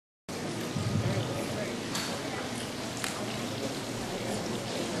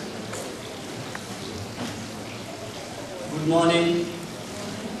Good morning.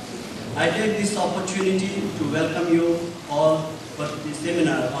 I take this opportunity to welcome you all for the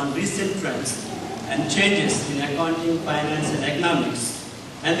seminar on recent trends and changes in accounting, finance and economics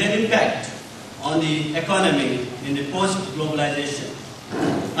and their impact on the economy in the post-globalization.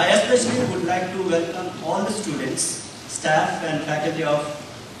 I especially would like to welcome all the students, staff and faculty of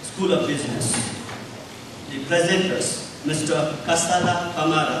School of Business, the presenters, Mr. Kasala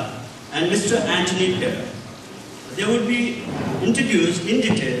Kamara and Mr. Anthony Perry. They would be introduced in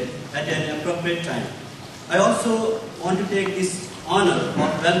detail at an appropriate time. I also want to take this honor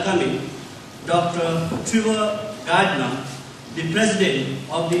of welcoming Dr. Trevor Gardner, the President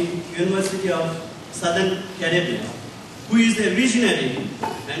of the University of Southern Caribbean, who is a visionary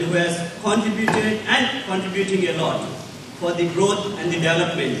and who has contributed and contributing a lot for the growth and the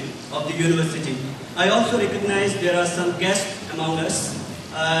development of the university. I also recognize there are some guests among us.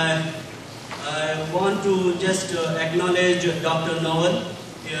 I want to just acknowledge Dr. Noel.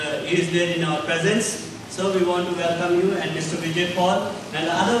 He is there in our presence. So we want to welcome you and Mr. Vijay Paul and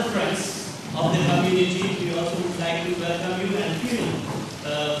other friends of the community. We also would like to welcome you and feel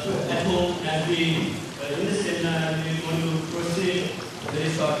at home as we in this seminar and we are going to proceed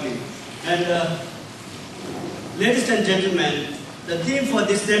very shortly. And ladies and gentlemen, the theme for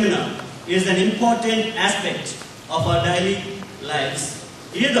this seminar is an important aspect of our daily lives,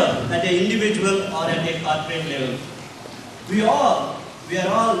 either at an individual or at a corporate level. We are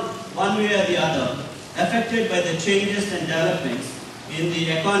all, one way or the other, affected by the changes and developments in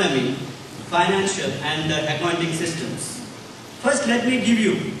the economy, financial and accounting systems. First, let me give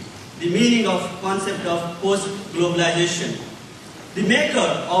you the meaning of concept of post-globalization. The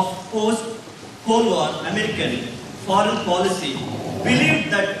maker of post-Cold War American foreign policy believed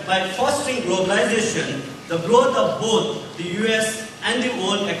that by fostering globalization, the growth of both the US and the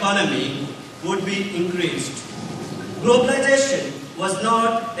world economy would be increased. Globalization was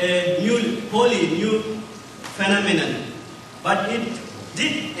not a wholly new phenomenon, but it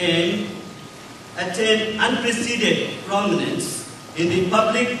did attain unprecedented prominence in the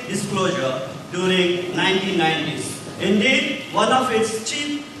public disclosure during 1990s. Indeed, one of its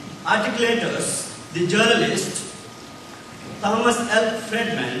chief articulators, the journalist Thomas L.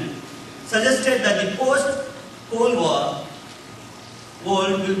 Friedman, suggested that the post-Cold War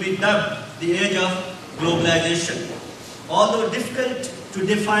world will be dubbed the age of globalization. Although difficult to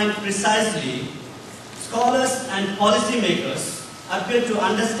define precisely, scholars and policymakers appear to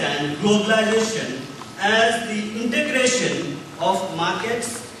understand globalization as the integration of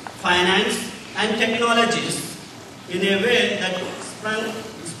markets, finance, and technologies in a way that spans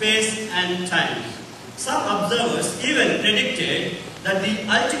space and time. Some observers even predicted that the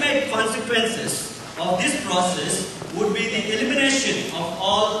ultimate consequences of this process would be the elimination of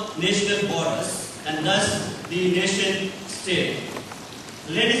all national borders and thus the nation state.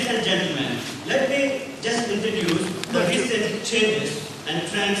 Ladies and gentlemen, let me just introduce the recent changes and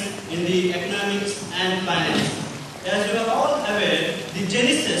trends in the economics and finance. As you are all aware, the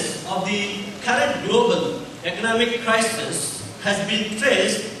genesis of the current global economic crisis has been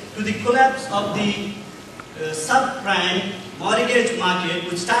traced to the collapse of the subprime mortgage market,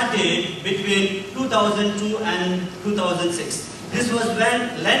 which started between 2002 and 2006. This was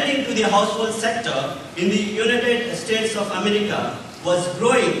when lending to the household sector in the United States of America was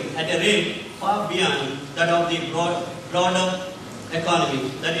growing at a rate far beyond that of the broader economy,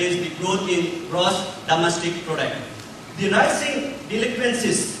 that is the growth in gross domestic product. The rising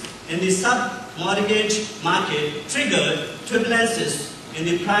delinquencies in the sub-mortgage market triggered turbulences in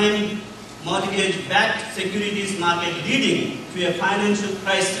the prime mortgage-backed securities market, leading to a financial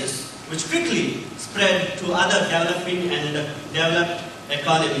crisis which quickly spread to other developing and developed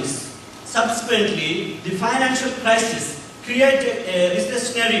economies. Subsequently, the financial crisis created a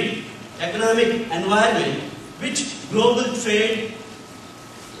recessionary economic environment which global trade,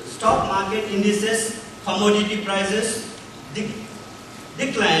 stock market indices, commodity prices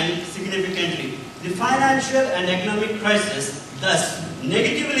declined significantly. The financial and economic crisis thus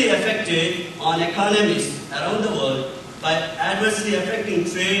negatively affected on economies around the world by adversely affecting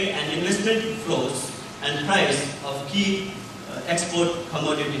trade and investment flows and price of key export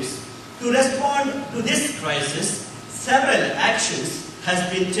commodities. To respond to this crisis, several actions has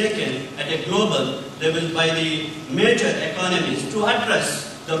been taken at a global level by the major economies to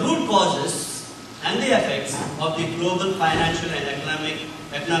address the root causes and the effects of the global financial and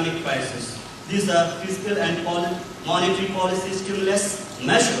economic crisis. These are fiscal and monetary policy stimulus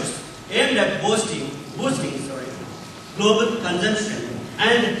measures aimed at boosting global consumption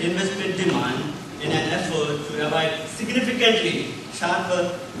and investment demand in an effort to avoid significantly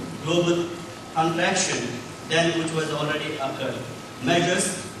sharper global contraction than which was already occurred.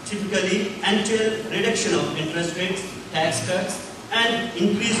 Measures typically entail reduction of interest rates, tax cuts, and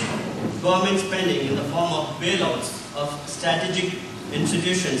increased government spending in the form of bailouts of strategic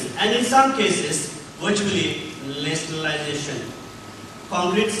institutions, and in some cases, virtually nationalization.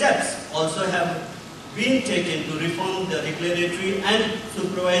 Concrete steps also have been taken to reform the regulatory and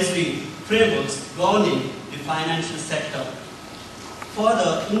supervisory frameworks governing the financial sector.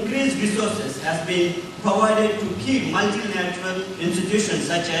 Further, increased resources has been provided to key multilateral institutions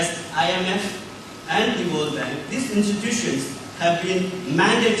such as IMF and the World Bank. These institutions have been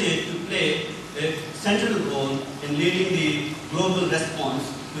mandated to play a central role in leading the global response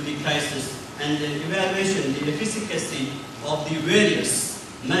to the crisis and the evaluation the efficacy of the various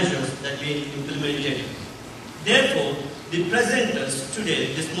measures that we implemented. Therefore, the presenters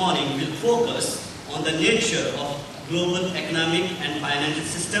today, this morning, will focus on the nature of global economic and financial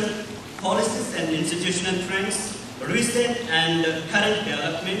system, policies and institutional trends, recent and current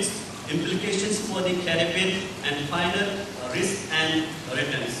developments, implications for the Caribbean, and final risk and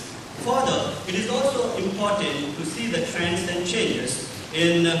returns. Further, it is also important to see the trends and changes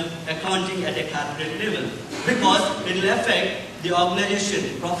in accounting at a corporate level because it will affect the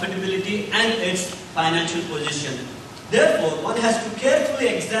organization, profitability, and its financial position. Therefore, one has to carefully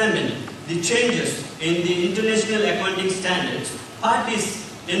examine the changes in the international accounting standards.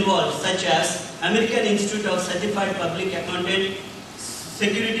 Parties involved such as American Institute of Certified Public Accountant,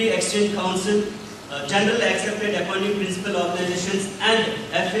 Security Exchange Council, General Accepted Accounting Principle Organizations, and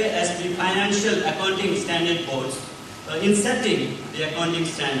FASB Financial Accounting Standard Boards in setting the accounting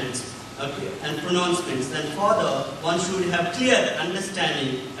standards and pronouncements. And further, one should have clear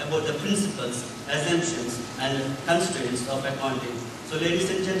understanding about the principles, assumptions, and constraints of accounting. So, ladies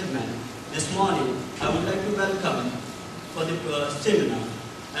and gentlemen, this morning I would like to welcome for the seminar.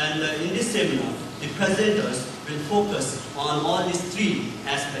 And in this seminar, the presenters will focus on all these three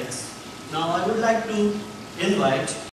aspects. Now, I would like to invite